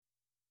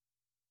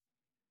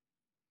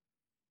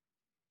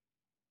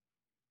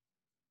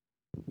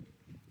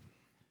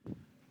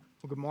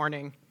Good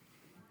morning.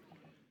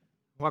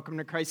 Welcome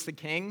to Christ the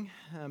King.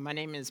 My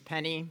name is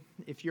Penny.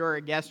 If you're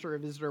a guest or a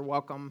visitor,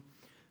 welcome.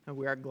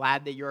 We are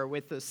glad that you are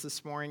with us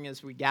this morning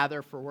as we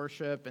gather for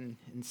worship and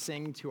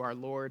sing to our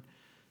Lord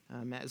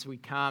as we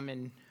come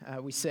and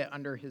we sit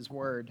under His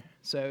Word.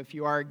 So if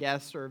you are a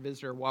guest or a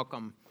visitor,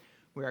 welcome.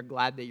 We are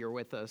glad that you're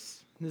with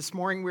us. This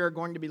morning we are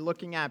going to be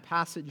looking at a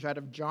passage out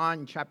of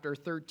John chapter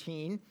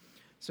 13.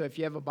 So if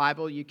you have a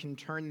Bible, you can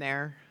turn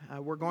there.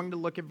 We're going to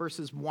look at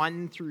verses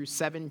 1 through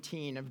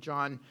 17 of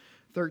John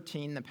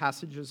 13. The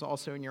passage is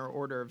also in your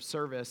order of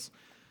service.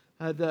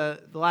 The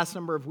last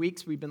number of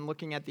weeks, we've been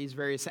looking at these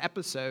various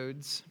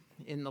episodes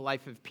in the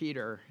life of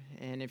Peter.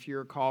 And if you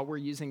recall, we're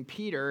using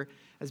Peter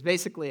as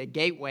basically a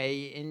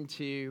gateway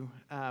into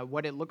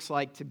what it looks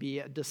like to be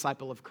a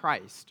disciple of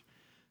Christ.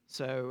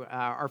 So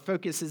our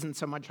focus isn't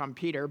so much on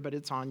Peter, but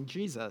it's on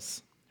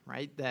Jesus.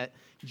 Right, that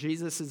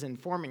Jesus is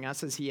informing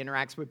us as he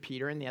interacts with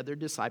Peter and the other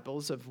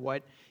disciples of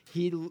what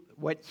he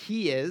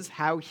is,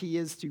 how he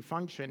is to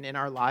function in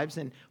our lives,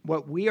 and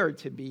what we are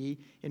to be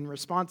in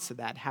response to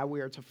that, how we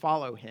are to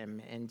follow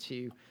him and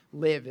to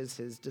live as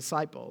his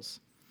disciples.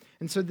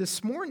 And so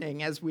this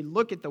morning, as we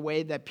look at the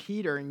way that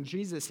Peter and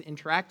Jesus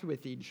interact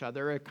with each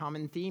other, a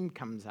common theme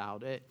comes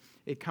out.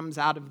 It comes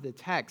out of the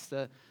text,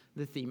 the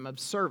theme of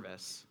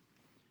service.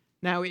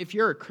 Now, if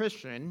you're a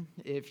Christian,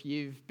 if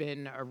you've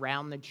been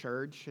around the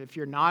church, if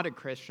you're not a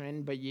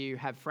Christian, but you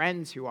have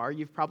friends who are,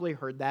 you've probably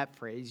heard that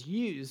phrase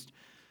used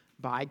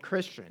by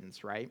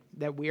Christians, right?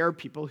 That we are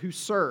people who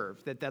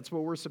serve, that's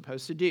what we're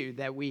supposed to do,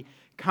 that we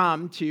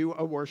come to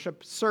a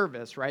worship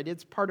service, right?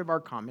 It's part of our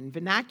common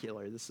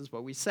vernacular. This is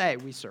what we say.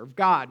 We serve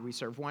God, we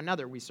serve one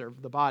another, we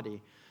serve the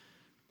body.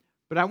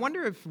 But I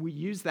wonder if we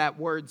use that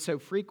word so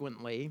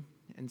frequently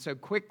and so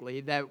quickly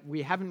that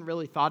we haven't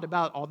really thought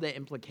about all the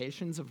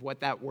implications of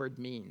what that word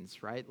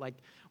means, right? Like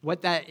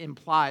what that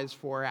implies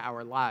for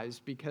our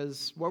lives,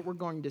 because what we're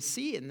going to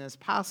see in this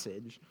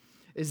passage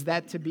is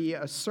that to be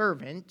a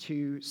servant,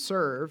 to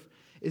serve,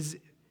 is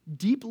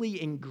deeply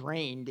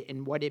ingrained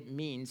in what it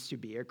means to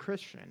be a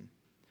Christian.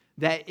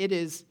 That it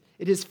is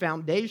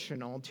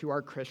foundational to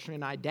our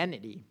Christian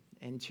identity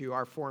and to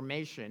our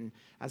formation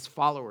as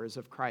followers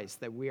of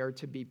Christ, that we are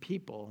to be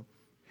people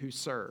who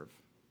serve.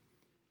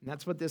 And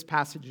that's what this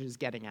passage is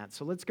getting at.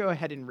 So let's go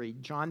ahead and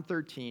read. John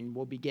 13,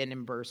 we'll begin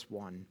in verse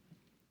 1.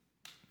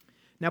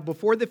 Now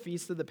before the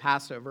feast of the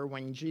Passover,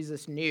 when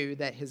Jesus knew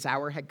that his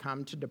hour had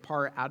come to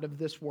depart out of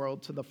this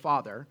world to the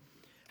Father,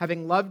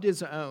 having loved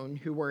his own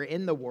who were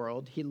in the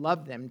world, he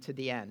loved them to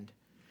the end.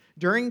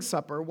 During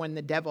supper, when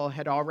the devil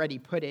had already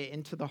put it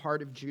into the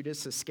heart of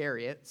Judas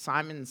Iscariot,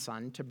 Simon's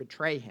son, to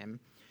betray him,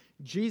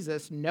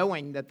 Jesus,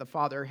 knowing that the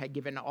Father had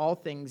given all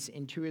things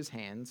into his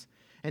hands,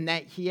 and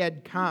that he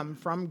had come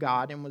from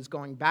God and was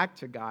going back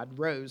to God,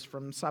 rose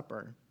from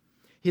supper.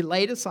 He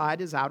laid aside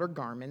his outer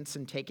garments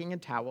and taking a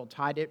towel,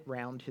 tied it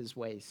round his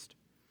waist.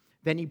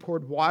 Then he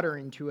poured water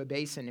into a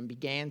basin and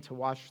began to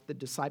wash the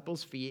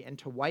disciples' feet and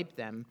to wipe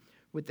them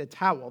with the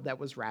towel that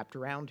was wrapped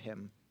around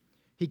him.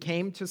 He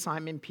came to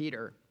Simon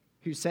Peter,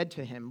 who said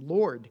to him,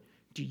 "Lord,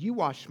 do you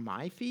wash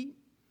my feet?"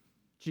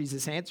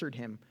 Jesus answered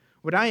him,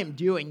 "What I am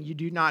doing you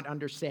do not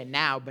understand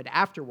now, but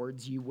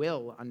afterwards you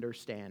will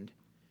understand."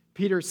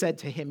 Peter said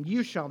to him,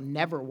 "You shall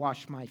never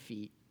wash my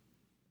feet."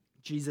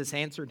 Jesus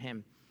answered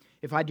him,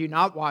 "If I do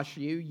not wash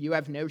you, you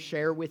have no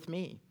share with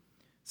me."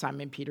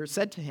 Simon Peter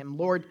said to him,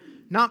 "Lord,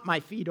 not my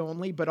feet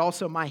only, but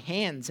also my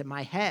hands and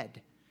my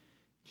head."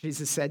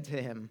 Jesus said to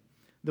him,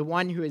 "The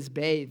one who is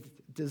bathed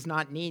does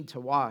not need to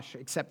wash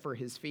except for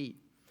his feet,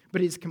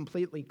 but is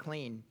completely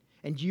clean.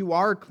 And you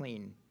are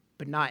clean,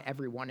 but not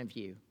every one of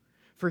you."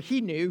 For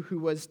he knew who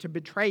was to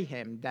betray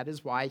him. That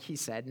is why he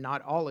said,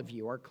 "Not all of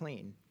you are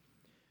clean."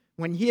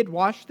 When he had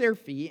washed their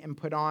feet and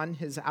put on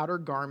his outer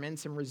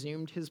garments and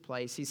resumed his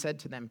place, he said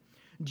to them,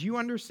 "Do you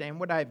understand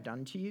what I have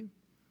done to you?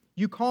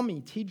 You call me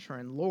teacher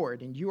and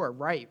Lord, and you are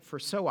right, for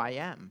so I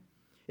am.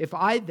 If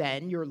I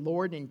then, your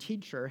Lord and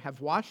teacher,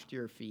 have washed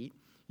your feet,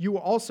 you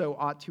also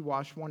ought to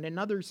wash one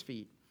another's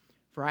feet.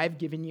 For I have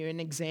given you an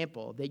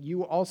example, that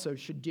you also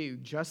should do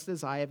just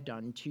as I have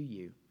done to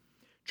you.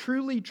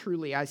 Truly,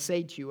 truly, I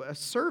say to you, a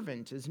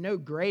servant is no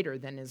greater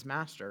than his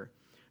master,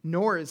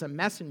 nor is a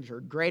messenger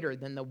greater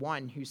than the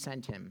one who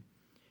sent him.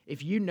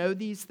 If you know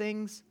these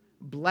things,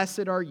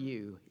 blessed are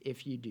you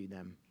if you do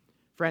them."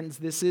 Friends,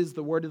 this is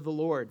the word of the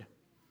Lord.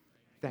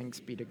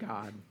 Thanks be to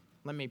God.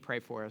 Let me pray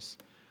for us.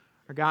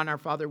 Our God and our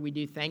Father, we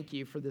do thank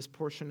you for this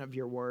portion of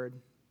your word.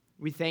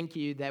 We thank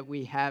you that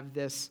we have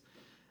this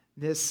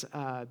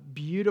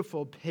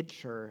beautiful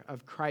picture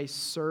of Christ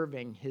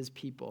serving his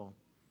people.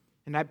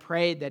 And I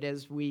pray that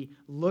as we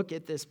look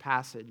at this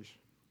passage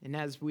and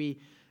as we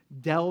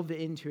delve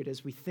into it,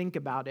 as we think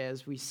about it,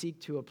 as we seek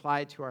to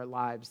apply it to our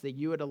lives, that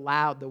you would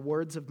allow the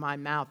words of my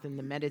mouth and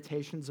the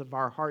meditations of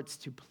our hearts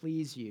to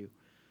please you,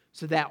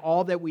 so that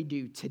all that we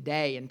do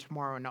today and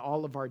tomorrow and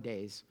all of our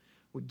days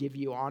would give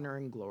you honor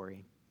and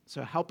glory.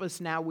 So help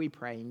us now, we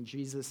pray, in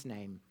Jesus'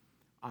 name.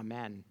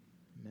 Amen.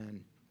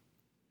 Amen.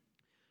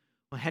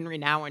 Well, Henry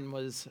Nouwen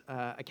was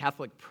a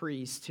Catholic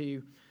priest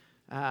who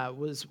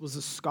was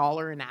a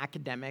scholar and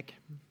academic.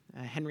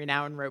 Henry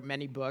Nouwen wrote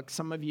many books.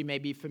 Some of you may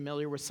be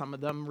familiar with some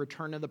of them,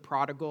 Return of the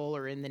Prodigal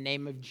or In the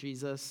Name of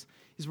Jesus.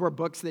 These were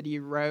books that he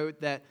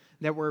wrote that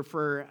were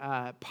for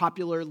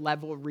popular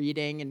level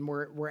reading and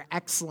were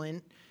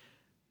excellent.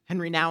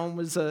 Henry Nouwen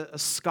was a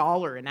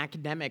scholar and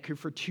academic who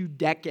for 2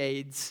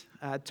 decades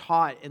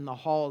taught in the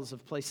halls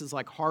of places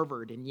like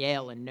Harvard and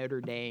Yale and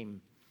Notre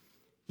Dame.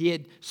 He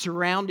had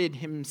surrounded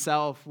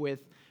himself with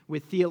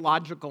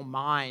theological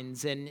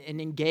minds and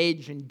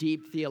engaged in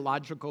deep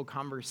theological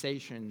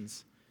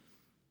conversations.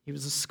 He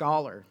was a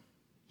scholar.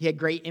 He had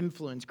great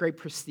influence, great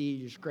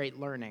prestige, great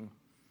learning.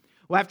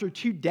 Well, after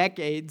 2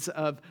 decades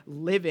of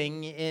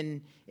living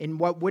in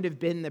what would have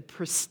been the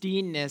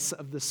pristineness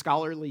of the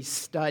scholarly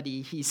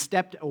study, he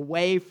stepped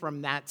away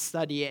from that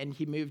study and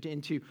he moved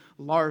into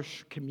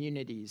L'Arche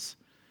communities.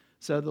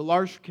 So the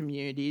L'Arche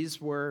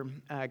communities were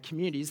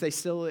communities, they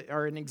still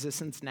are in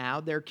existence now.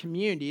 They're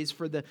communities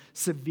for the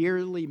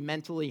severely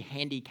mentally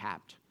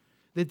handicapped,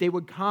 that they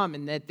would come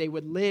and that they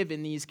would live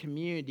in these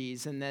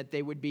communities and that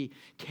they would be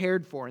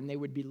cared for and they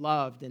would be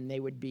loved and they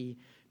would be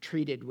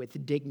treated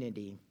with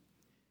dignity.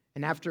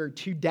 And after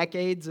 2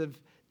 decades of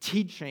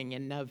teaching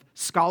and of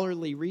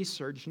scholarly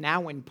research,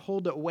 Nouwen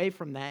pulled away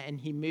from that and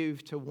he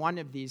moved to one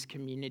of these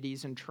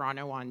communities in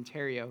Toronto,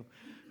 Ontario,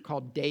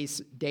 called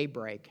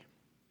Daybreak.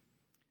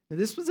 Now,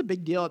 this was a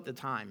big deal at the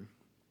time.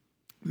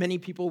 Many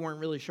people weren't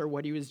really sure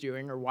what he was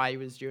doing or why he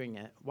was doing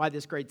it, why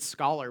this great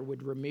scholar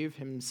would remove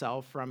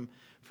himself from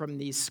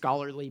these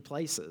scholarly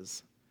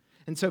places.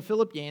 And so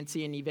Philip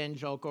Yancey, an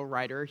evangelical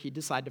writer, he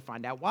decided to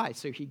find out why.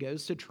 So he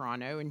goes to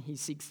Toronto and he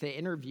seeks to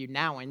interview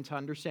Nouwen to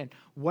understand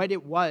what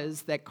it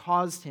was that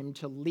caused him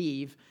to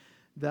leave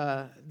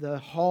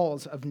the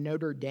halls of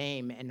Notre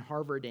Dame and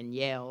Harvard and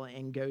Yale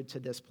and go to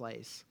this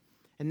place.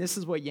 And this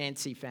is what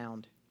Yancey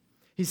found.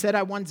 He said,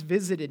 I once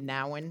visited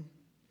Nouwen,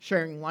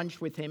 sharing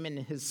lunch with him in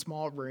his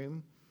small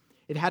room.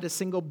 It had a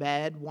single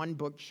bed, 1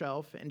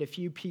 bookshelf, and a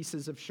few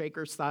pieces of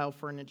Shaker-style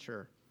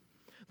furniture.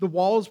 The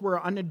walls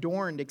were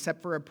unadorned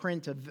except for a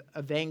print of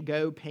a Van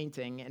Gogh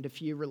painting and a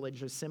few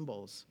religious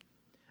symbols.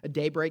 A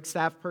Daybreak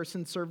staff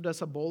person served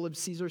us a bowl of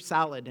Caesar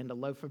salad and a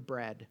loaf of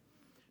bread.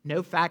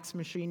 No fax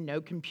machine, no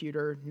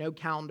computer, no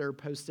calendar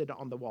posted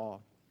on the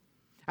wall.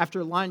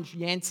 After lunch,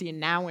 Yancey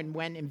and Nouwen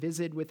went and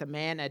visited with a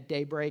man at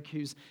Daybreak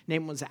whose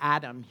name was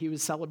Adam. He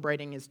was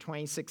celebrating his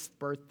 26th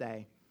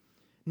birthday.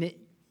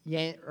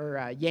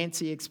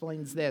 Yancey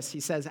explains this. He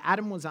says,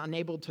 Adam was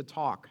unable to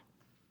talk,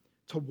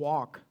 to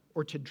walk,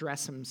 or to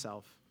dress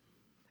himself.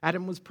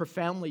 Adam was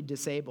profoundly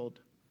disabled.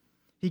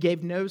 He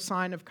gave no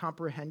sign of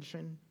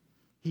comprehension.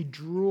 He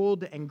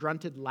drooled and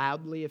grunted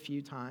loudly a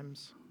few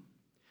times.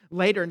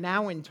 Later,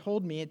 Nouwen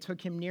told me it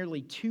took him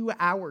nearly 2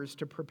 hours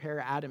to prepare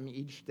Adam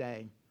each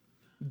day,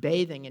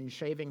 bathing and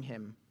shaving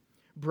him,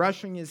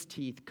 brushing his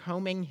teeth,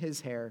 combing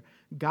his hair,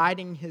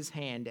 guiding his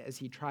hand as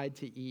he tried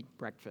to eat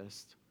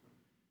breakfast.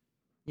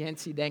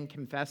 Yancey then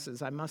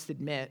confesses, I must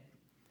admit,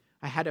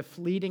 I had a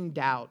fleeting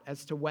doubt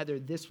as to whether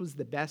this was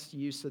the best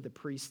use of the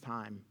priest's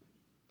time.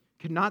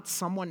 Could not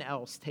someone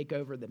else take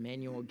over the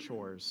manual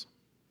chores?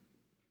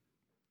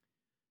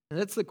 And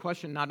that's the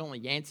question not only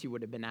Yancey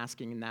would have been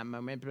asking in that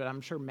moment, but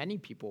I'm sure many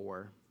people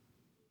were.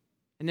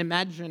 And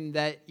imagine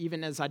that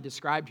even as I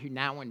described who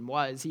Nouwen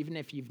was, even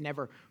if you've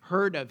never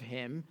heard of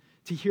him,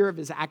 to hear of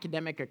his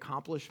academic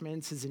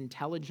accomplishments, his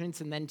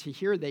intelligence, and then to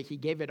hear that he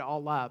gave it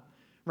all up,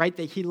 right?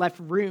 That he left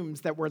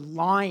rooms that were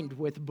lined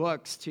with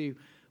books to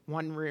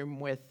one room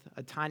with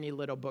a tiny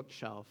little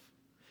bookshelf,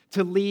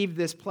 to leave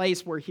this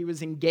place where he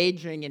was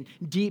engaging in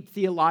deep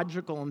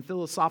theological and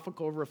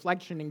philosophical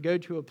reflection and go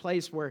to a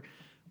place where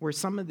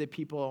some of the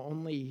people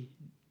only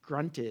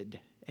grunted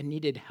and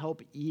needed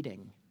help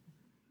eating.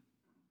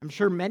 I'm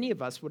sure many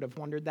of us would have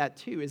wondered that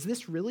too. Is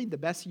this really the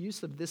best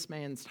use of this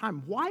man's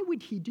time? Why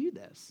would he do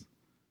this?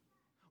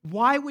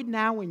 Why would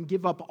Nouwen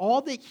give up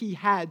all that he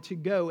had to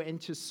go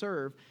and to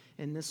serve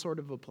in this sort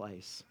of a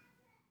place?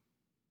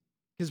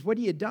 Because what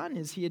he had done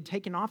is he had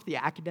taken off the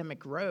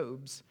academic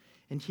robes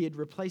and he had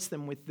replaced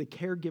them with the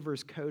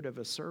caregiver's coat of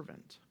a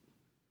servant.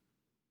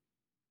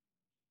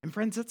 And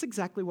friends, that's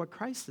exactly what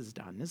Christ has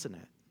done, isn't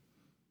it?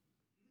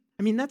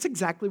 I mean, that's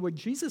exactly what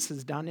Jesus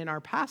has done in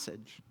our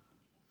passage.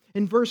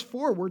 In verse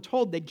 4, we're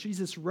told that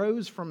Jesus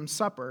rose from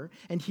supper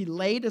and he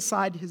laid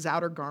aside his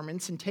outer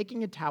garments and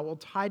taking a towel,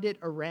 tied it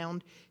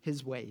around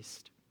his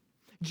waist.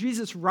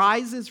 Jesus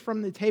rises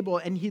from the table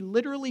and he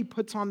literally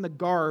puts on the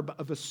garb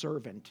of a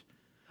servant,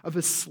 of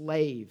a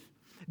slave.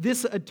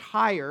 This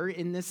attire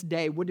in this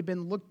day would have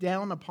been looked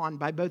down upon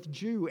by both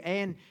Jew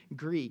and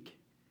Greek.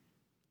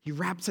 He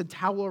wraps a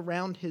towel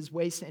around his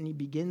waist and he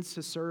begins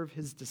to serve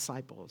his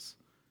disciples.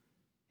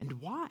 And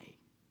why?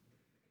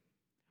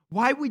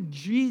 Why would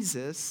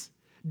Jesus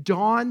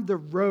don the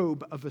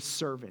robe of a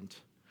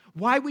servant?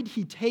 Why would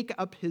he take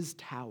up his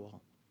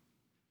towel?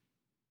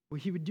 Well,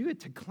 he would do it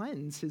to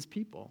cleanse his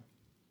people.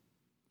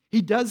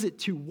 He does it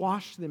to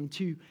wash them,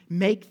 to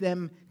make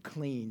them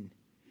clean.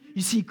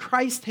 You see,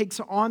 Christ takes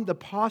on the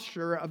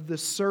posture of the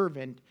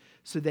servant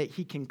so that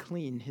he can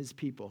clean his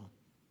people.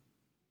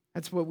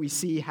 That's what we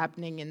see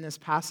happening in this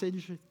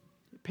passage.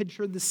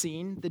 Picture the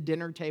scene, the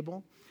dinner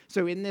table.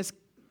 So in this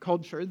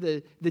culture,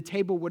 the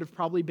table would have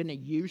probably been a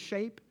U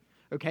shape.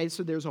 Okay,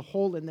 so there's a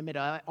hole in the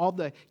middle. All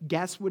the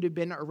guests would have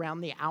been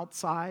around the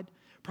outside,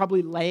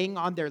 probably laying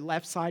on their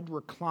left side,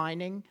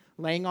 reclining,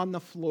 laying on the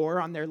floor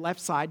on their left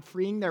side,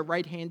 freeing their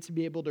right hand to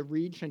be able to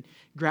reach and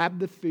grab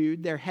the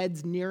food, their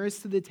heads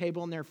nearest to the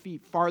table and their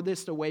feet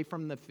farthest away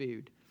from the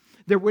food.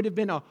 There would have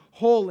been a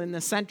hole in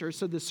the center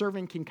so the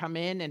servant can come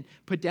in and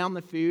put down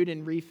the food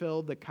and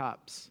refill the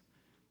cups,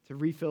 to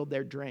refill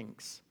their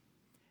drinks.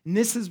 And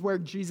this is where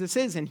Jesus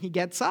is, and he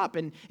gets up,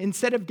 and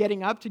instead of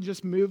getting up to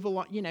just move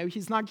along,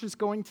 he's not just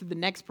going to the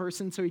next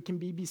person so he can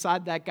be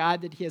beside that guy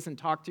that he hasn't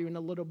talked to in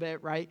a little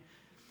bit, right?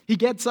 He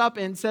gets up,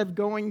 and instead of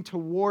going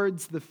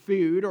towards the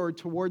food or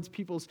towards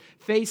people's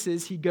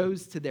faces, he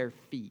goes to their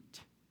feet.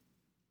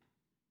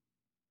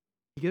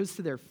 He goes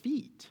to their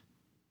feet.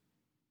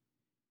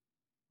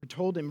 We're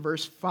told in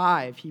verse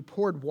 5, he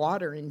poured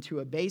water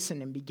into a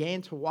basin and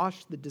began to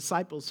wash the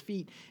disciples'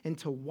 feet and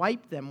to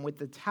wipe them with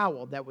the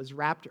towel that was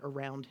wrapped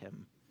around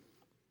him.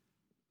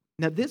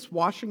 Now, this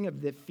washing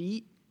of the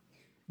feet,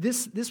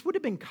 this would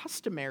have been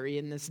customary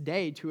in this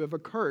day to have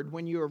occurred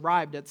when you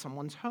arrived at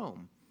someone's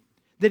home.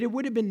 That it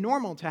would have been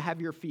normal to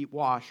have your feet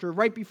washed, or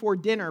right before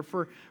dinner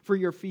for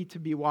your feet to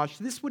be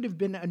washed. This would have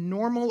been a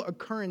normal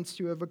occurrence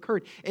to have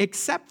occurred,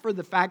 except for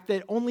the fact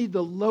that only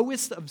the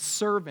lowest of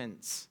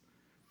servants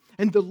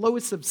and the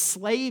lowest of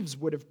slaves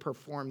would have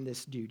performed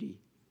this duty.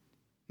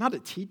 Not a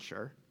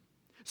teacher.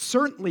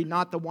 Certainly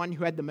not the one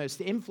who had the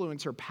most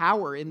influence or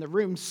power in the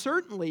room.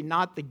 Certainly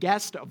not the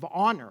guest of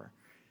honor.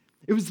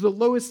 It was the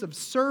lowest of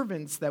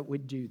servants that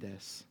would do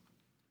this.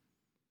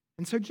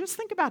 And so just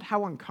think about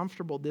how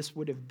uncomfortable this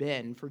would have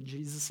been for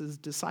Jesus'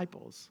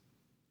 disciples.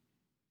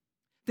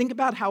 Think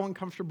about how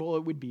uncomfortable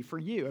it would be for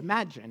you.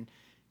 Imagine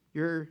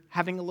you're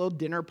having a little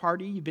dinner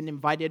party. You've been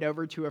invited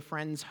over to a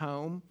friend's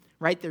home,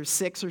 right? There's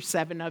 6 or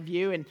 7 of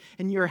you,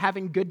 and you're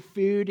having good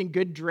food and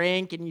good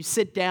drink, and you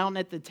sit down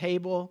at the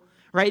table,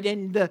 right?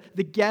 And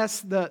the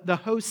guest, the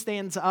host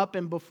stands up,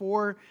 and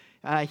before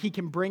he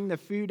can bring the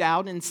food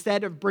out,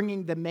 instead of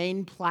bringing the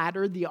main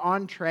platter, the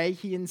entree,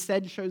 he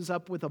instead shows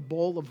up with a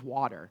bowl of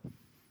water.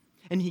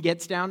 And he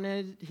gets down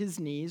at his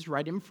knees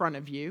right in front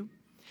of you,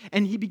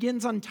 and he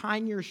begins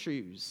untying your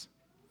shoes.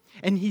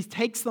 And he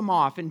takes them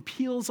off and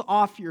peels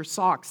off your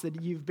socks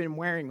that you've been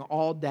wearing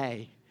all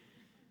day.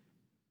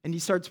 And he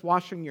starts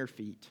washing your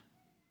feet.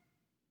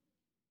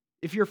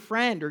 If your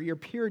friend or your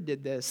peer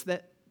did this,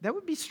 that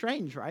would be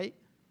strange, right?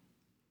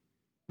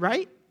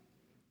 Right?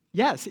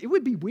 Yes, it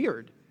would be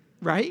weird,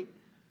 right?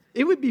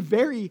 It would be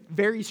very,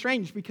 very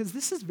strange because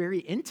this is very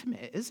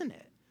intimate, isn't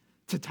it?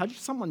 To touch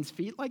someone's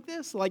feet like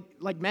this?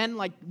 Like men,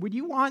 would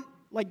you want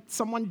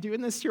someone doing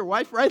this to your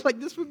wife, right?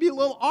 This would be a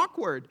little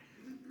awkward.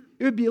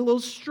 It would be a little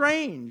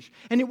strange.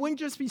 And it wouldn't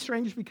just be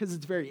strange because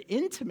it's very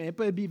intimate,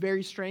 but it'd be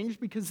very strange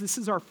because this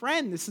is our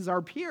friend, this is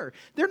our peer.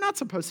 They're not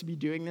supposed to be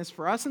doing this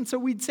for us. And so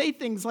we'd say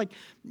things like,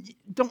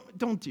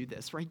 don't do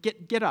this, right?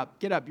 Get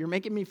up. You're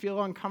making me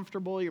feel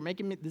uncomfortable.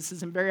 This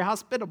isn't very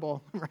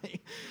hospitable,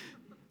 right?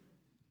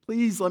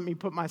 Please let me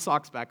put my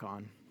socks back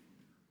on.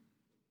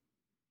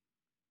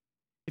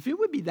 If it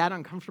would be that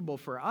uncomfortable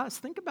for us,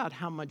 think about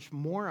how much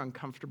more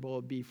uncomfortable it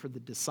would be for the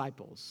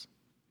disciples.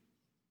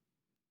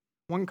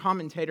 One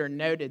commentator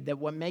noted that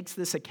what makes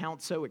this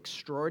account so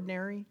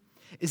extraordinary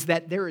is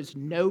that there is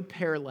no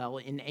parallel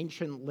in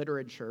ancient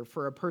literature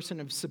for a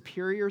person of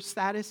superior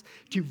status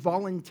to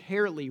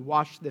voluntarily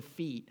wash the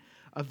feet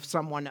of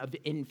someone of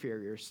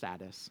inferior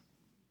status.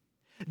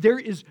 There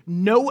is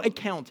no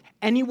account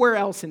anywhere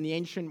else in the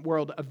ancient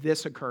world of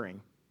this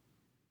occurring.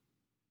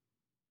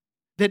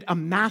 That a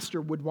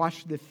master would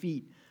wash the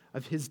feet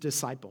of his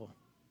disciple.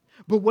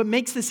 But what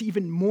makes this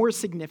even more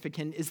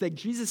significant is that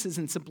Jesus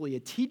isn't simply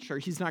a teacher.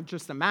 He's not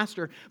just a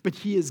master, but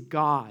he is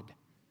God.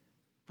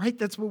 Right?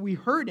 That's what we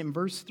heard in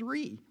verse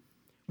 3.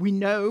 We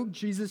know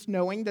Jesus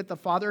knowing that the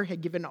Father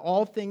had given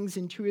all things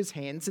into his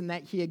hands and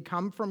that he had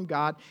come from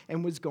God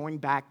and was going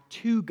back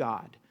to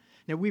God.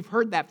 Now, we've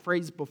heard that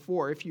phrase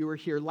before if you were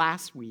here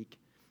last week.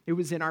 It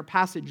was in our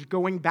passage.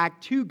 Going back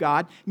to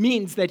God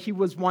means that he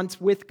was once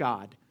with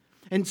God.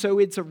 And so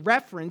it's a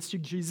reference to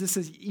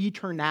Jesus'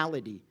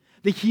 eternality,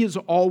 that he has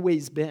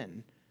always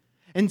been.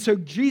 And so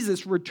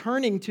Jesus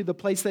returning to the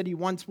place that he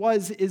once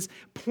was is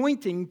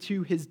pointing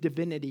to his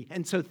divinity.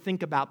 And so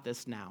think about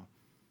this now.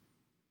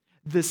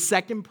 The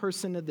second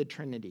person of the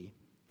Trinity,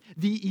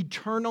 the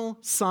eternal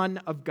Son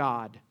of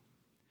God,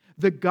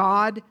 the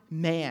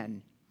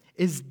God-man,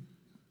 is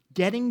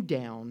getting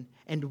down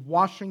and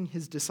washing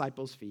his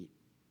disciples' feet.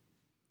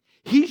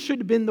 He should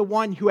have been the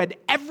one who had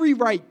every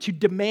right to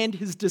demand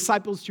his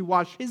disciples to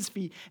wash his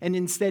feet, and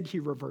instead he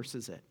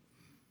reverses it.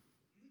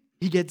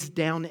 He gets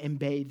down and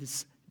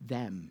bathes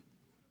them.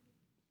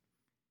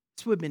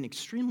 This would have been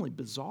extremely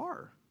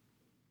bizarre.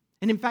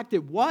 And in fact,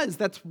 it was.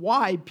 That's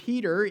why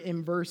Peter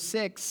in verse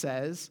 6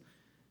 says,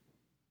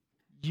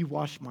 "You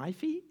wash my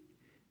feet?"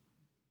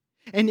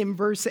 And in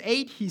verse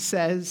 8 he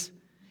says,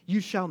 "You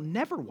shall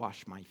never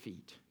wash my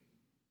feet."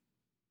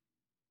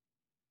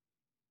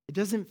 It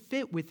doesn't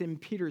fit within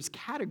Peter's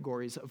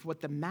categories of what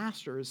the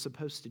master is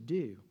supposed to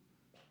do.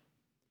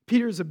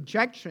 Peter's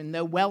objection,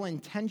 though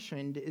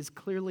well-intentioned, is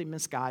clearly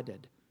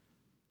misguided.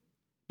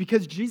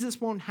 Because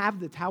Jesus won't have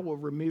the towel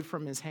removed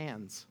from his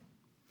hands.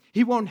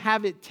 He won't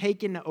have it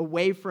taken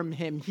away from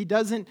him. He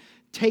doesn't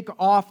take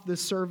off the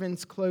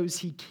servant's clothes.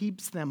 He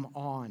keeps them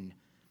on.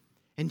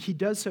 And he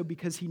does so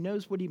because he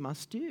knows what he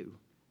must do.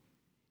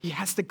 He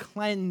has to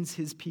cleanse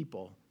his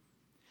people.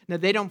 Now,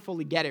 they don't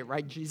fully get it,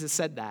 right? Jesus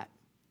said that.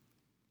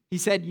 He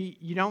said,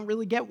 you don't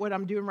really get what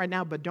I'm doing right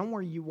now, but don't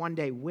worry, you one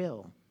day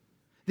will.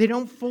 They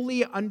don't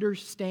fully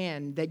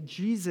understand that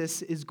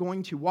Jesus is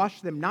going to wash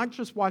them, not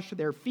just wash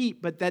their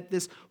feet, but that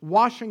this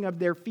washing of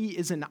their feet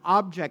is an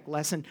object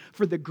lesson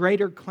for the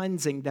greater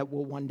cleansing that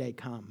will one day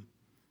come.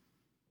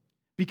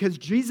 Because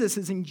Jesus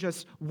isn't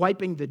just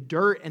wiping the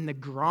dirt and the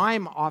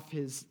grime off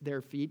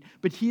their feet,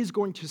 but he is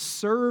going to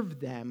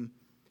serve them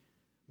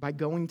by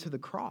going to the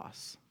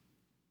cross.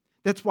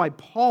 That's why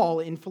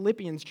Paul in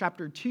Philippians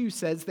chapter 2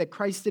 says that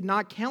Christ did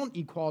not count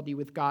equality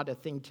with God a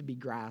thing to be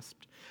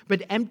grasped,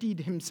 but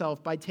emptied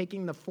himself by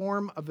taking the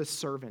form of a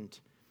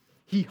servant.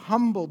 He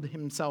humbled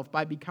himself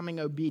by becoming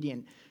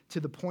obedient to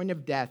the point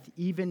of death,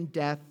 even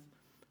death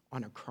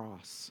on a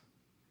cross.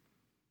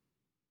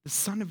 The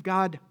Son of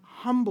God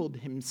humbled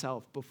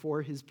himself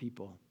before his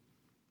people.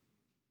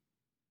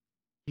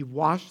 He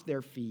washed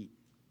their feet.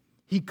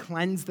 He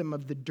cleansed them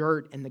of the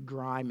dirt and the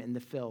grime and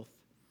the filth.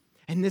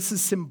 And this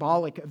is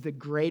symbolic of the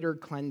greater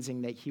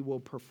cleansing that he will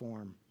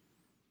perform.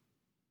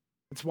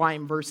 That's why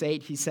in verse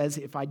 8 he says,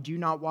 if I do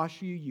not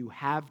wash you, you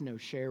have no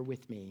share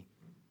with me.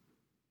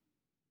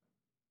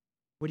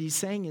 What he's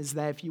saying is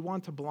that if you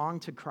want to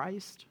belong to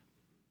Christ,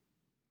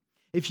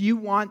 if you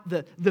want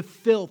the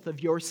filth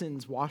of your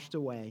sins washed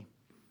away,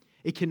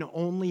 it can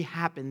only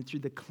happen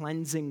through the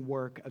cleansing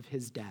work of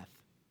his death.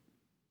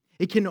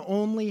 It can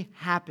only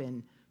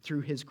happen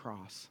through his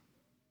cross.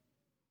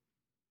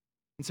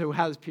 And so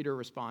how does Peter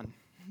respond?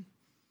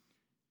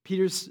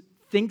 Peter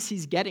thinks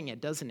he's getting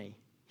it, doesn't he?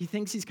 He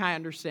thinks he's kind of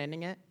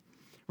understanding it,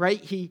 right?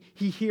 He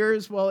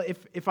hears, well,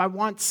 if I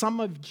want some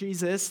of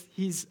Jesus,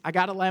 I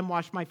got to let him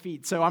wash my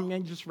feet, so I'm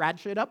going to just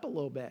ratchet it up a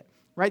little bit,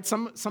 right?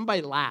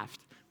 Somebody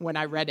laughed when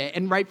I read it,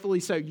 and rightfully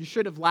so. You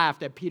should have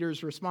laughed at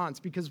Peter's response,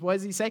 because what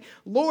does he say?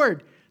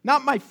 Lord,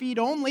 not my feet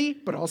only,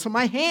 but also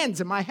my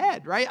hands and my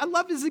head, right? I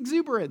love his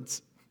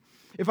exuberance.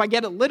 If I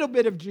get a little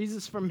bit of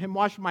Jesus from him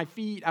washing my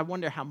feet, I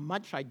wonder how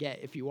much I get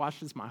if he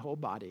washes my whole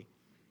body.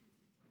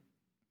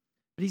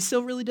 But he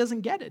still really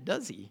doesn't get it,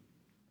 does he?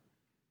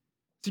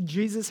 So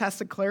Jesus has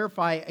to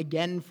clarify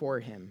again for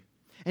him.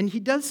 And he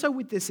does so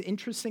with this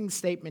interesting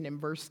statement in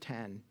verse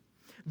 10.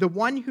 The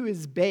one who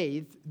is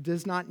bathed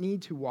does not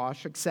need to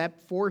wash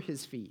except for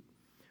his feet,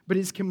 but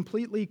is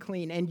completely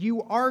clean. And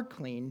you are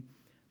clean,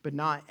 but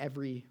not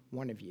every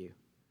one of you.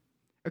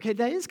 Okay,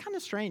 that is kind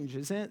of strange,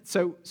 isn't it?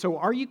 So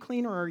are you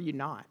clean or are you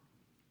not?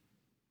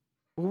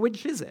 Well,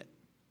 which is it?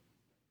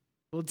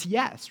 Well, it's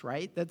yes,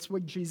 right? That's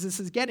what Jesus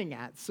is getting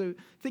at. So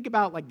think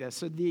about it like this.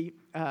 So the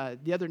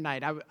other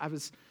night,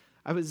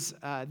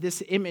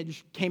 this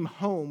image came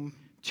home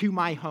to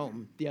my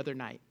home the other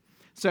night.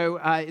 So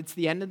it's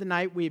the end of the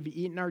night. We've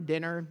eaten our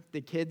dinner.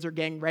 The kids are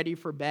getting ready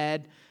for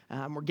bed.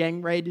 We're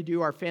getting ready to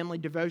do our family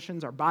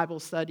devotions, our Bible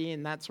study,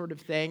 and that sort of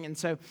thing. And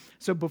so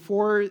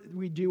before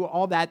we do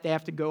all that, they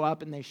have to go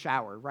up and they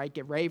shower, right?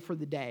 Get ready for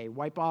the day.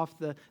 Wipe off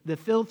the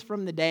filth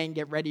from the day and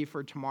get ready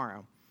for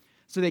tomorrow.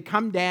 So they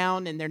come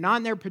down, and they're not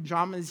in their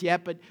pajamas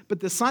yet, but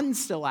the sun's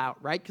still out,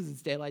 right? Because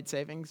it's daylight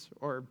savings,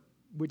 or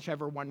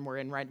whichever one we're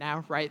in right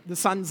now, right? The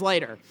sun's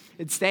later.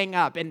 It's staying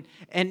up, and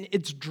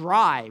it's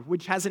dry,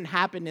 which hasn't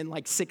happened in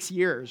like 6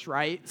 years,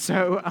 right?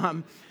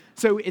 So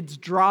it's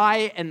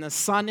dry, and the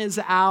sun is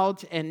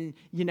out, and,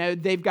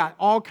 they've got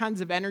all kinds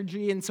of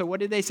energy. And so what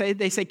do they say?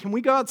 They say, can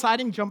we go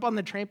outside and jump on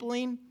the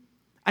trampoline?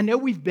 I know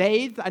we've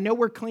bathed. I know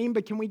we're clean,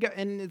 but can we go?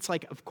 And it's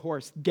like, of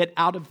course, get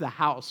out of the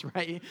house,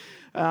 right?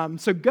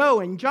 So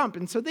go and jump.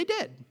 And so they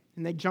did.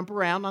 And they jump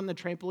around on the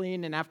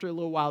trampoline, and after a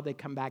little while, they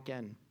come back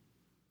in.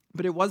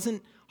 But it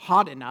wasn't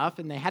hot enough,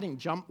 and they hadn't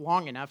jumped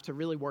long enough to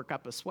really work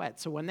up a sweat.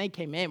 So when they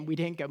came in, we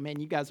didn't go, man,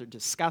 you guys are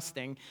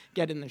disgusting.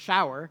 Get in the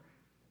shower,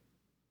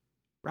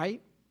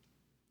 right?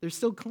 They're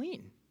still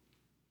clean.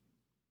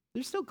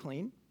 They're still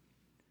clean.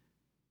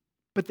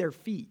 But their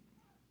feet,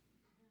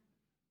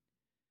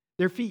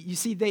 you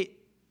see,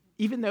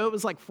 even though it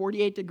was like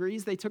 48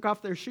 degrees, they took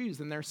off their shoes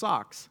and their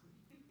socks,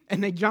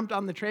 and they jumped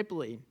on the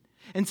trampoline.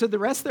 And so the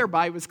rest of their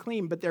body was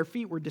clean, but their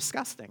feet were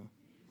disgusting,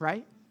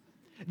 right?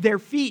 Their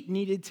feet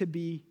needed to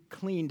be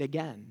cleaned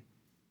again.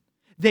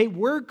 They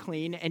were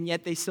clean, and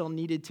yet they still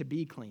needed to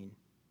be clean.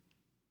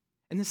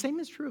 And the same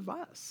is true of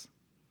us.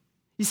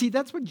 You see,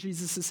 that's what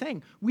Jesus is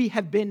saying. We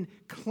have been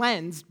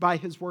cleansed by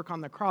his work on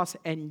the cross,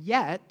 and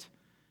yet,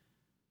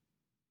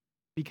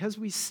 because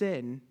we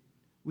sin,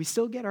 we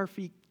still get our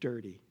feet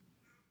dirty.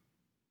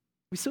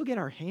 We still get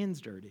our hands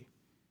dirty,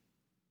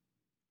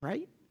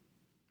 right?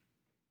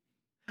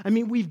 I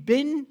mean, we've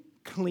been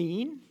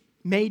clean,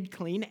 made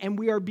clean, and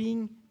we are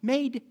being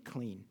made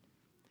clean.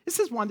 This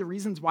is one of the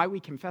reasons why we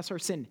confess our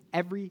sin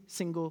every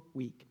single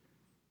week.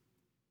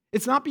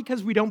 It's not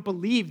because we don't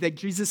believe that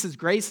Jesus'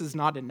 grace is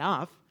not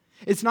enough.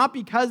 It's not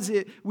because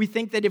we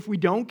think that if we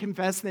don't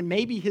confess, then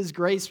maybe his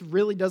grace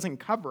really doesn't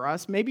cover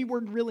us. Maybe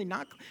we're really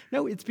not.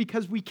 No, it's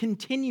because we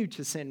continue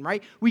to sin,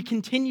 right? We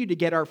continue to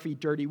get our feet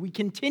dirty. We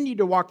continue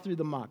to walk through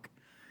the muck.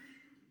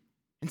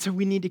 And so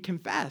we need to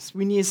confess.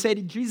 We need to say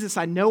to Jesus,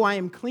 I know I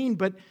am clean,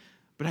 but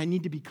I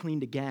need to be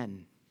cleaned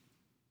again.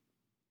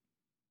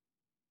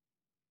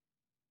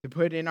 To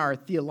put in our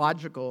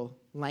theological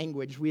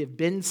language, we have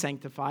been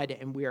sanctified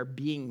and we are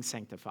being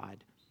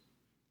sanctified.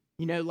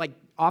 You know, like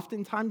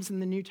oftentimes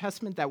in the New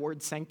Testament, that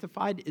word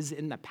sanctified is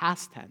in the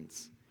past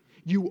tense.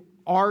 You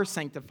are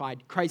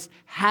sanctified. Christ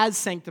has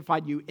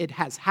sanctified you. It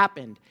has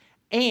happened.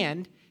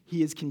 And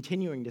he is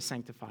continuing to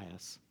sanctify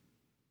us.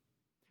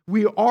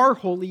 We are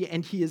holy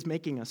and he is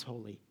making us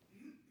holy.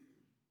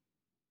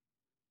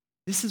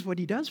 This is what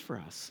he does for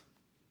us.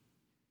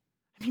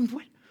 I mean,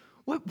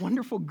 what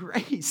wonderful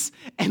grace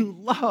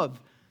and love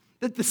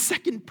that the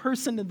second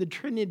person of the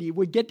Trinity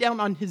would get down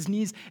on his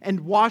knees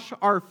and wash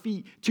our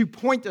feet to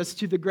point us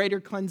to the greater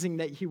cleansing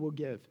that he will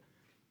give.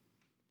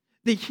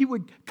 That he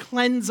would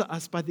cleanse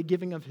us by the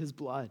giving of his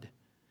blood.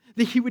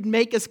 That he would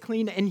make us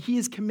clean, and he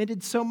is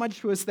committed so much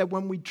to us that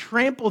when we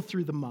trample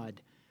through the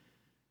mud,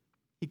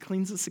 he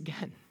cleans us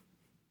again.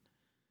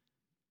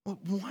 What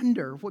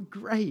wonder, what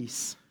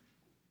grace.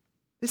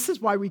 This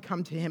is why we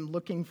come to him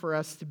looking for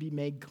us to be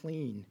made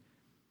clean,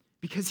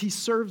 because he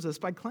serves us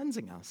by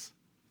cleansing us.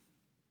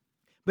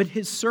 But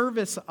his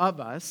service of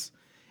us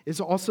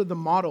is also the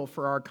model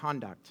for our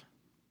conduct.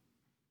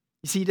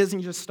 You see, he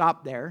doesn't just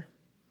stop there.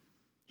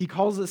 He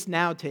calls us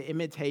now to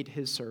imitate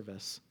his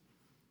service.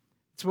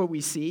 It's what we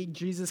see.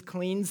 Jesus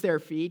cleans their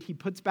feet. He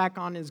puts back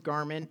on his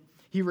garment.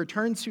 He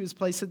returns to his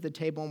place at the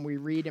table, and we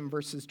read in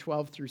verses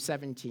 12 through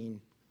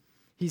 17.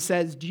 He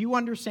says, "Do you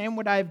understand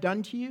what I have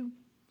done to you?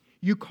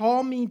 You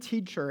call me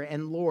teacher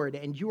and Lord,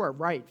 and you are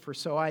right, for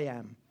so I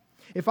am.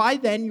 If I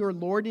then, your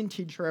Lord and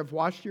teacher, have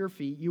washed your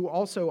feet, you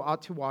also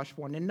ought to wash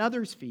one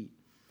another's feet.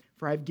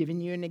 For I have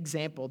given you an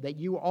example that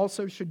you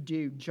also should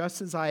do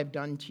just as I have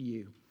done to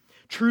you.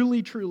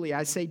 Truly, truly,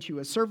 I say to you,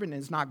 a servant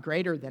is not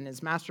greater than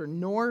his master,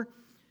 nor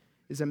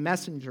is a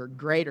messenger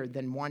greater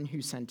than one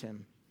who sent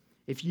him.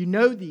 If you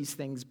know these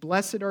things,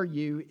 blessed are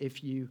you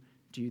if you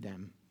do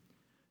them."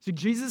 So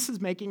Jesus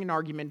is making an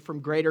argument from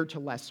greater to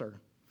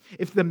lesser.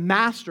 If the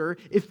master,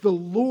 if the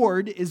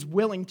Lord is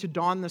willing to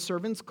don the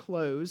servant's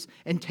clothes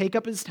and take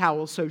up his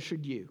towel, so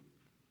should you.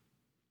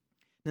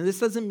 Now, this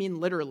doesn't mean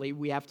literally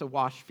we have to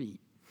wash feet.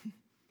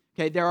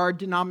 Okay, there are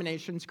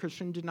denominations,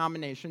 Christian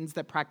denominations,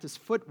 that practice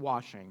foot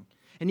washing,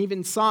 and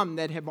even some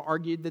that have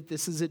argued that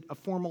this is a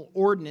formal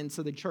ordinance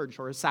of the church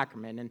or a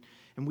sacrament,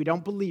 and we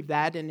don't believe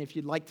that, and if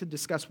you'd like to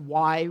discuss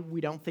why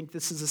we don't think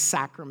this is a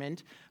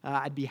sacrament,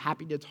 I'd be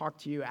happy to talk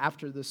to you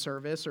after the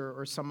service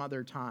or some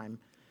other time.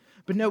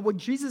 But no, what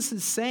Jesus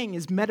is saying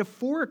is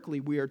metaphorically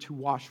we are to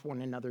wash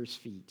one another's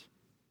feet.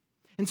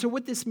 And so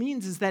what this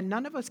means is that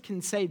none of us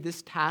can say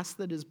this task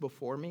that is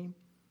before me,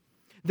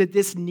 that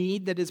this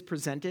need that is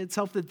presented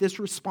itself, that this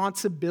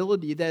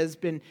responsibility that has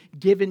been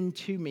given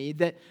to me,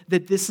 that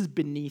this is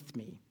beneath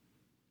me.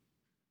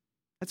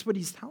 That's what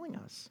he's telling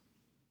us.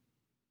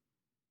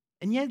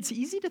 And yet it's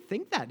easy to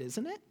think that,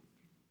 isn't it?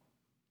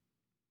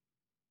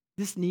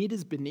 This need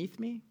is beneath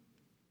me.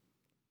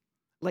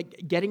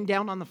 Like getting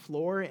down on the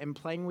floor and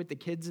playing with the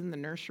kids in the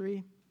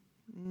nursery,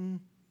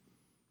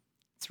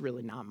 it's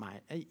really not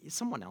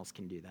someone else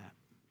can do that.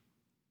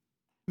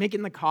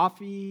 Making the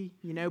coffee,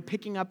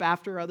 picking up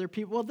after other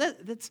people. Well,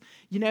 that's,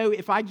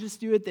 if I just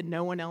do it, then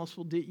no one else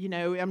will do,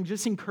 I'm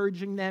just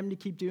encouraging them to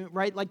keep doing it,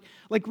 right?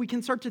 Like we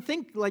can start to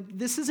think, like,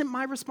 this isn't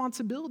my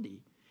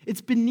responsibility. It's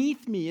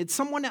beneath me. It's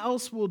someone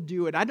else will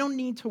do it. I don't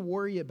need to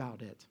worry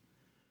about it.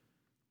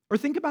 Or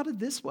think about it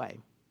this way.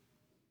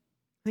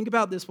 Think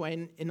about it this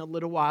way. In a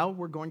little while,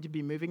 we're going to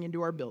be moving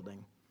into our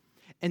building.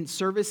 And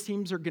service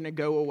teams are going to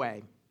go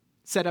away.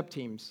 Setup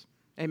teams.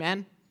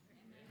 Amen?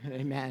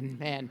 Amen.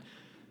 Man.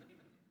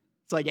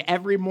 It's like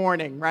every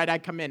morning, right? I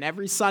come in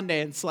every Sunday,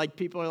 and it's like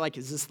people are like,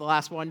 is this the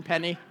last one,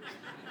 Penny?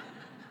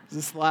 Is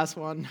this the last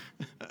one?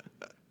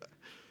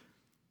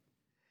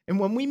 And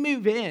when we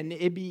move in,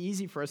 it'd be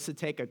easy for us to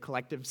take a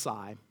collective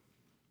sigh,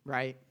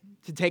 right?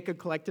 To take a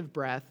collective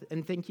breath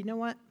and think, you know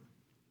what?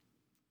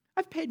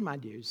 I've paid my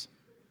dues.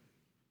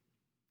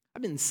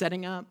 I've been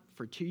setting up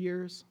for 2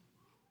 years,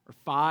 or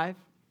 5,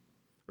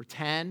 or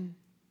 10,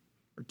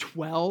 or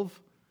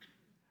 12,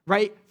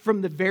 right?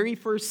 From the very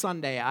first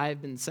Sunday I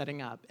have been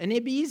setting up. And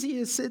it'd be easy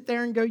to sit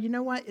there and go, you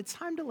know what? It's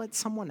time to let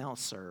someone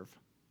else serve.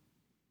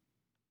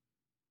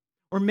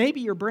 Or maybe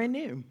you're brand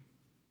new.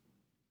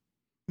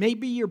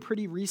 Maybe you're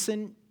pretty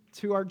recent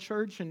to our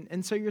church,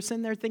 and so you're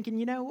sitting there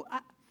thinking, I'll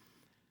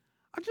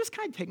just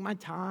kind of take my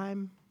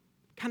time,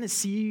 kind of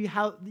see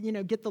how,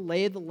 get the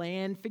lay of the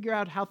land, figure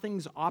out how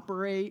things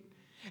operate.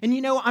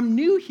 And, I'm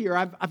new here.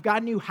 I've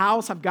got a new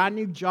house. I've got a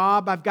new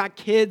job. I've got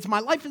kids. My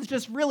life is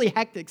just really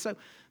hectic. So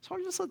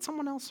I'll just let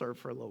someone else serve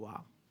for a little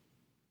while.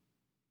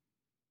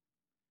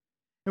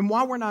 And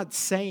while we're not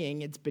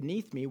saying it's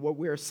beneath me, what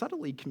we're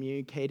subtly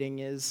communicating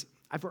is,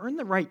 I've earned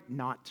the right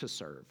not to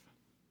serve.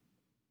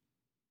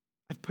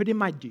 I've put in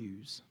my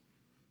dues.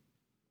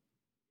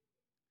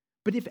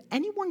 But if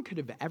anyone could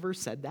have ever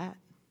said that,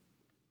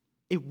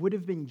 it would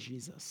have been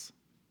Jesus.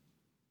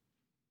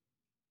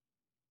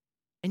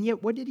 And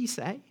yet, what did he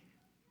say?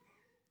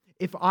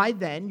 If I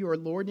then, your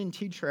Lord and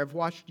teacher, have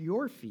washed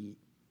your feet,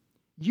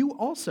 you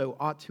also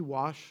ought to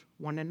wash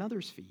one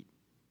another's feet.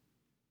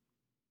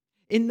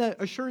 In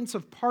the assurance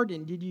of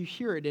pardon, did you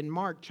hear it in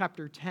Mark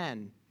chapter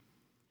 10?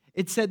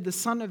 It said, the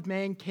Son of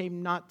Man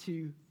came not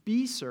to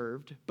be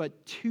served,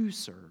 but to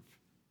serve,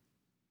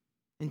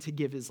 and to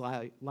give his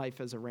life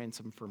as a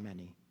ransom for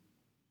many.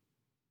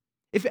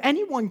 If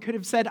anyone could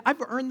have said,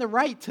 I've earned the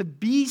right to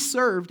be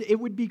served, it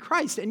would be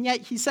Christ. And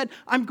yet he said,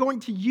 I'm going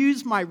to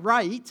use my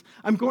right,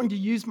 I'm going to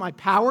use my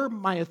power,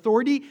 my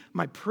authority,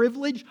 my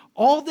privilege,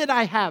 all that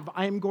I have,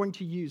 I am going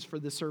to use for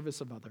the service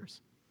of others.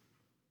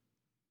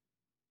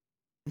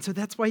 And so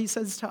that's why he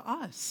says to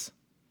us,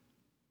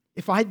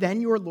 if I then,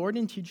 your Lord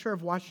and teacher,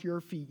 have washed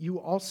your feet, you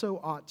also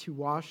ought to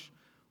wash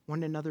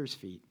one another's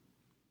feet.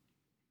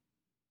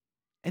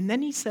 And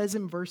then he says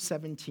in verse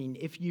 17,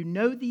 if you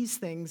know these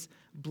things,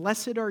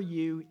 blessed are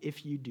you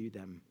if you do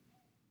them.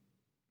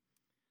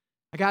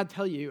 I got to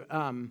tell you,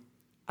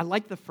 I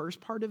like the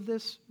first part of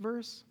this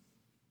verse,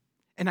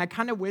 and I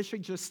kind of wish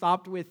it just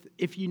stopped with,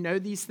 if you know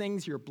these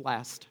things, you're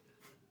blessed.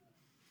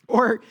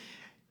 Or,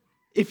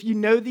 if you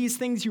know these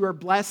things, you are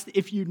blessed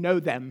if you know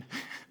them.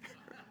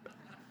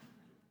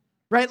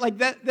 Right? Like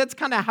that's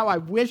kind of how I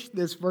wish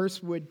this verse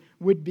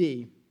would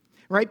be.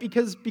 Right?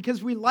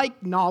 Because we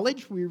like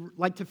knowledge. We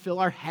like to fill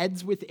our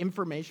heads with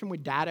information,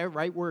 with data,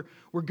 right? We're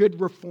good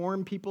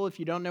reform people. If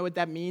you don't know what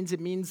that means, it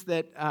means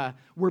that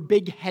we're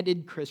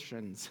big-headed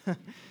Christians.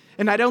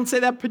 And I don't say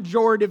that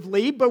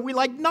pejoratively, but we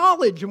like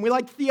knowledge, and we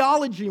like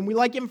theology, and we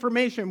like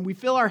information. We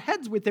fill our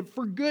heads with it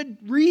for good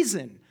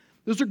reason.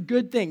 Those are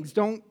good things.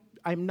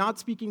 I'm not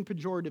speaking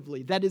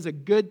pejoratively. That is a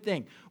good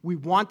thing. We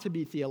want to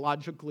be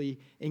theologically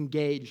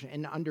engaged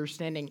and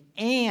understanding.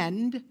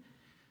 And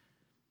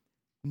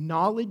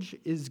knowledge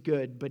is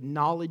good, but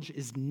knowledge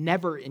is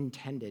never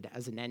intended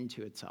as an end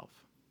to itself.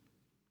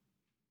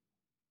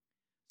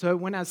 So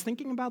when I was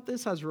thinking about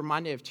this, I was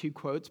reminded of two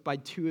quotes by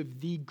two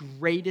of the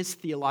greatest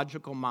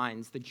theological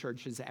minds the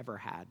church has ever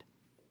had.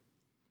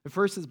 The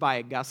first is by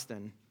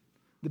Augustine,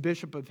 the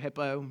Bishop of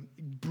Hippo,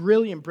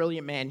 brilliant,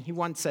 brilliant man. He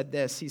once said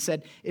this. He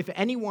said, if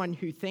anyone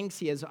who thinks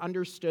he has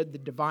understood the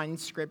divine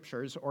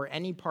scriptures or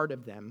any part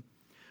of them,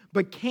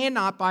 but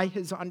cannot by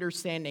his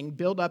understanding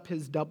build up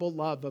his double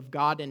love of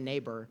God and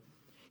neighbor,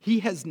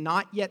 he has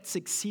not yet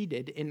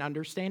succeeded in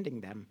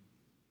understanding them.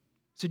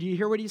 So do you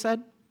hear what he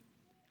said?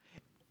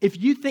 If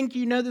you think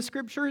you know the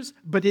scriptures,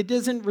 but it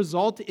doesn't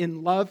result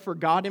in love for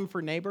God and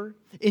for neighbor,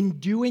 in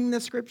doing the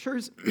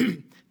scriptures,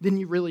 then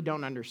you really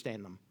don't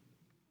understand them.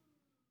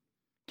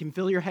 You can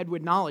fill your head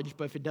with knowledge,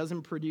 but if it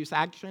doesn't produce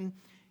action,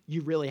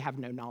 you really have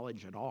no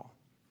knowledge at all.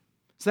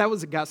 So that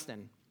was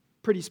Augustine,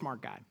 pretty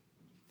smart guy.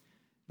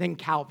 Then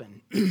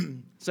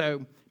Calvin.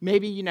 So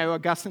maybe,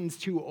 Augustine's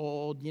too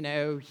old,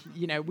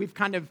 we've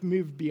kind of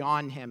moved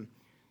beyond him.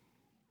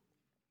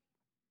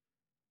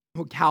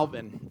 Well,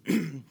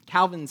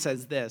 Calvin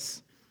says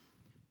this,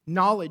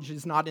 knowledge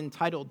is not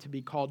entitled to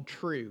be called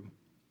true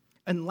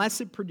unless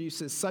it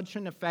produces such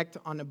an effect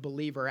on a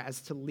believer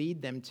as to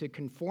lead them to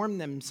conform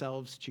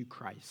themselves to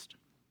Christ.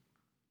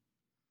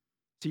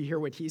 Do you hear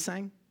what he's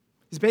saying?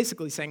 He's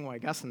basically saying what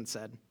Augustine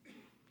said.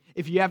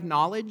 If you have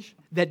knowledge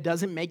that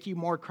doesn't make you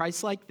more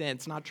Christ-like, then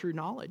it's not true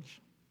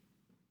knowledge.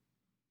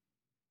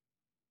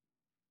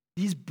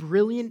 These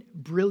brilliant,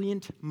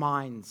 brilliant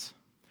minds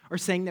are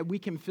saying that we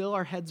can fill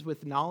our heads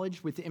with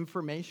knowledge, with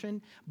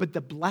information, but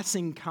the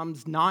blessing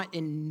comes not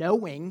in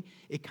knowing,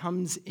 it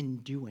comes in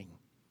doing.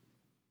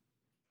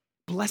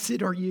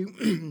 Blessed are you,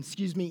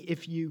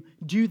 if you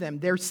do them.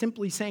 They're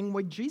simply saying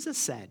what Jesus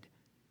said.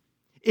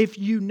 If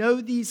you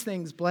know these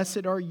things,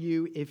 blessed are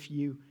you if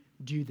you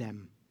do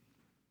them.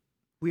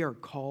 We are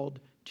called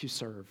to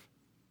serve.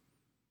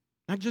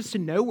 Not just to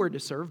know where to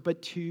serve,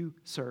 but to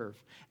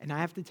serve. And I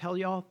have to tell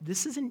y'all,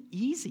 this isn't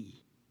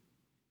easy.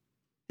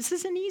 This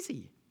isn't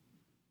easy.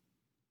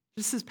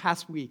 Just this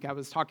past week, I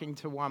was talking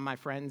to one of my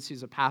friends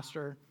who's a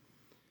pastor.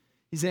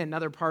 He's in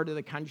another part of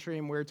the country,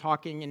 and we were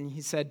talking, and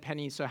he said,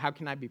 Penny, so how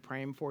can I be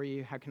praying for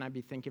you? How can I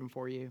be thinking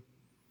for you?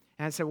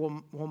 And I said,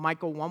 well,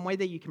 Michael, one way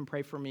that you can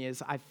pray for me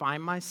is I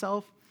find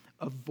myself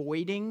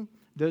avoiding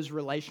those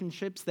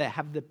relationships that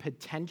have the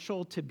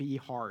potential to be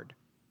hard,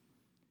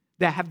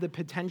 that have the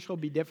potential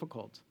to be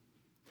difficult.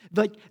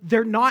 Like,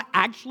 they're not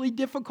actually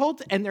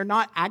difficult, and they're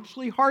not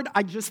actually hard.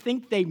 I just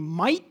think they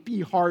might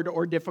be hard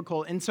or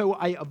difficult, and so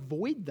I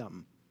avoid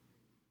them.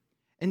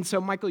 And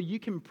so, Michael, you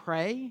can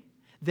pray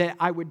that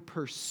I would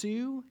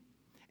pursue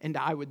and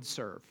I would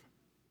serve,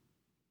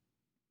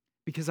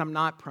 because I'm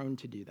not prone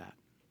to do that.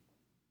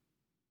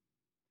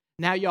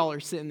 Now y'all are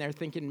sitting there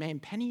thinking, man,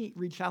 Penny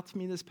reached out to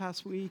me this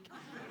past week.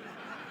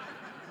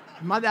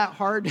 Am I that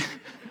hard?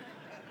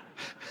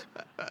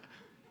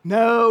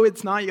 No,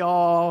 it's not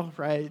y'all,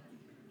 right?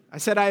 I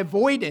said I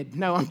avoided.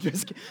 No, I'm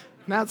just kidding.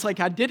 Now it's like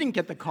I didn't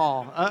get the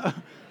call.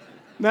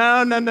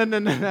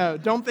 No.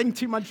 Don't think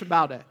too much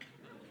about it.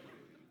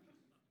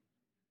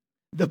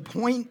 The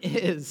point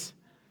is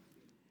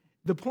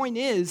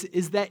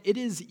that it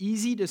is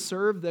easy to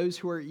serve those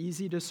who are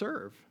easy to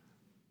serve.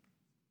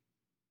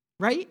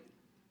 Right?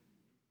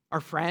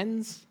 Our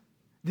friends,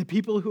 the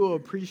people who will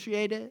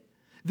appreciate it,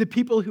 the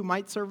people who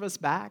might serve us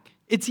back.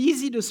 It's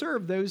easy to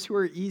serve those who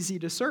are easy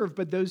to serve,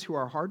 but those who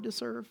are hard to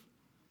serve,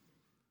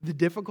 the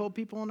difficult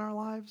people in our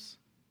lives,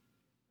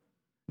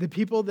 the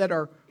people that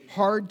are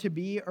hard to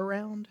be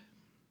around.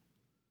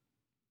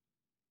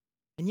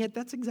 And yet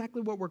that's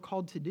exactly what we're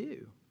called to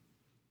do.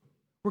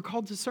 We're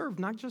called to serve,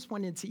 not just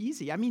when it's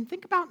easy. I mean,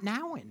 think about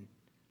Nouwen,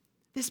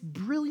 this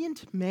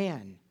brilliant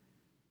man.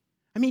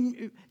 I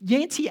mean,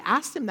 Yancey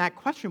asked him that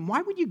question,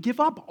 why would you give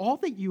up all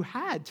that you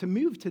had to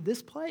move to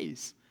this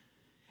place?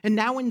 And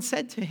Nouwen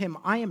said to him,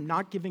 I am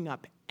not giving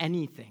up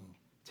anything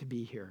to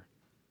be here.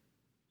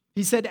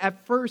 He said,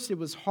 at first it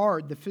was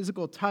hard, the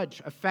physical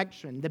touch,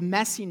 affection, the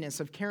messiness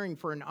of caring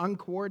for an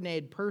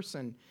uncoordinated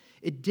person.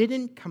 It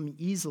didn't come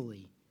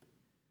easily.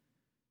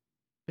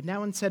 But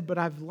Nouwen said, but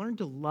I've learned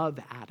to love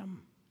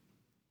Adam,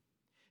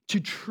 to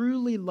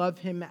truly love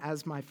him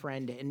as my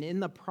friend. And in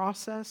the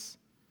process,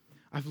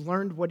 I've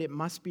learned what it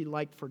must be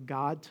like for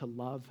God to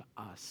love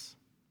us.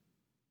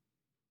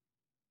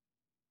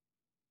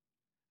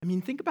 I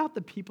mean, think about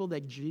the people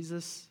that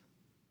Jesus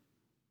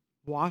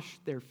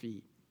washed their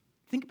feet.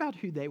 Think about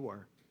who they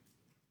were.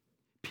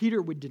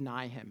 Peter would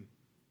deny him,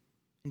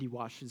 and he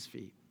washed his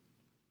feet.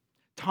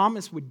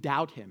 Thomas would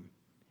doubt him,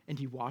 and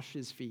he washed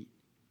his feet.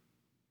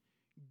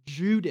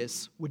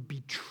 Judas would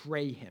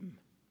betray him,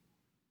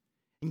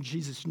 and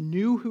Jesus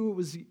knew who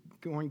was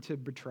going to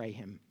betray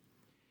him.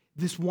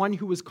 This one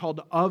who was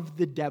called of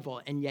the devil,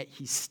 and yet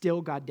he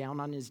still got down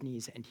on his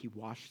knees and he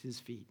washed his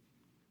feet.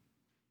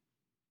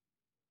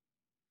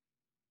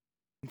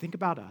 And think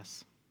about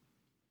us.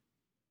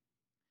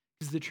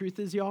 Because the truth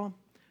is, y'all,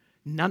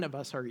 none of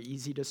us are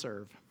easy to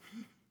serve.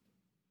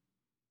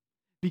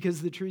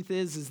 Because the truth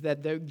is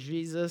that though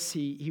Jesus,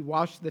 he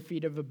washed the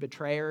feet of a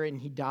betrayer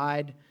and he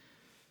died,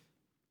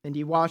 and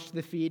he washed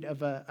the feet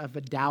of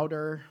a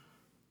doubter,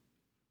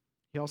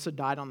 he also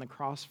died on the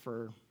cross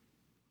for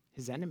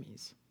his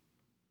enemies.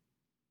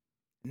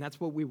 And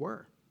that's what we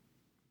were,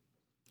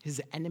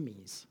 his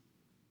enemies.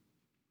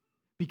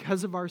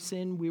 Because of our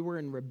sin, we were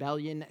in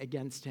rebellion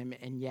against him,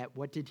 and yet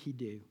what did he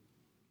do?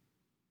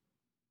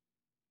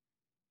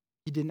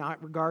 He did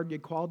not regard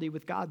equality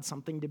with God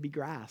something to be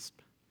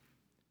grasped,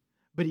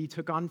 but he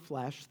took on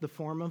flesh, the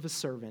form of a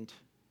servant,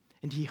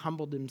 and he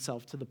humbled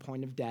himself to the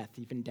point of death,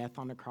 even death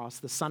on a cross.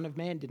 The Son of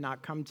Man did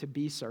not come to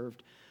be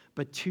served,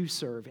 but to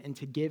serve and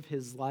to give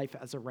his life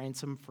as a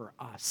ransom for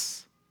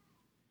us,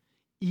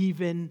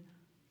 even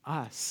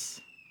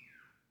us.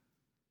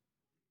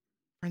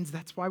 Friends,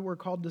 that's why we're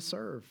called to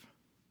serve.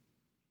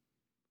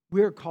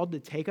 We are called to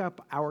take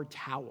up our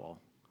towel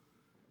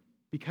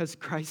because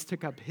Christ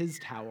took up his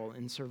towel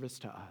in service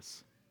to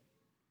us.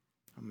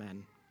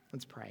 Amen.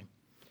 Let's pray.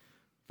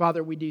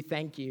 Father, we do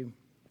thank you.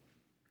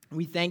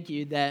 We thank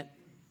you that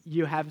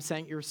you have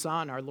sent your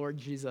Son, our Lord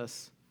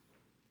Jesus,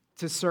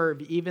 to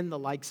serve even the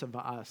likes of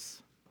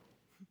us.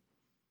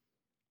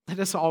 Let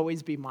us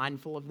always be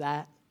mindful of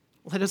that.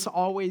 Let us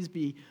always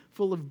be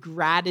full of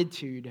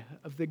gratitude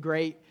of the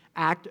great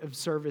act of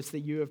service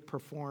that you have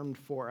performed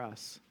for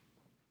us.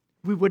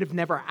 We would have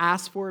never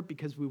asked for it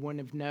because we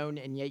wouldn't have known,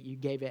 and yet you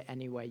gave it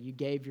anyway. You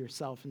gave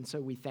yourself, and so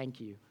we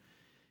thank you.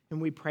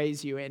 And we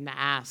praise you and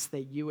ask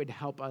that you would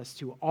help us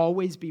to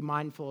always be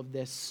mindful of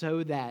this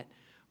so that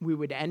we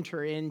would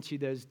enter into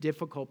those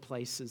difficult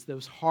places,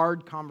 those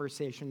hard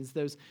conversations,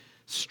 those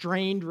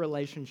strained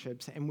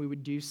relationships, and we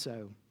would do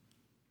so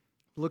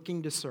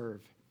looking to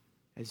serve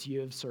as you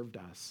have served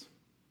us.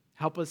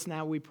 Help us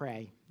now, we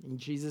pray. In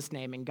Jesus'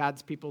 name, and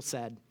God's people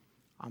said,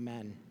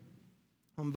 amen.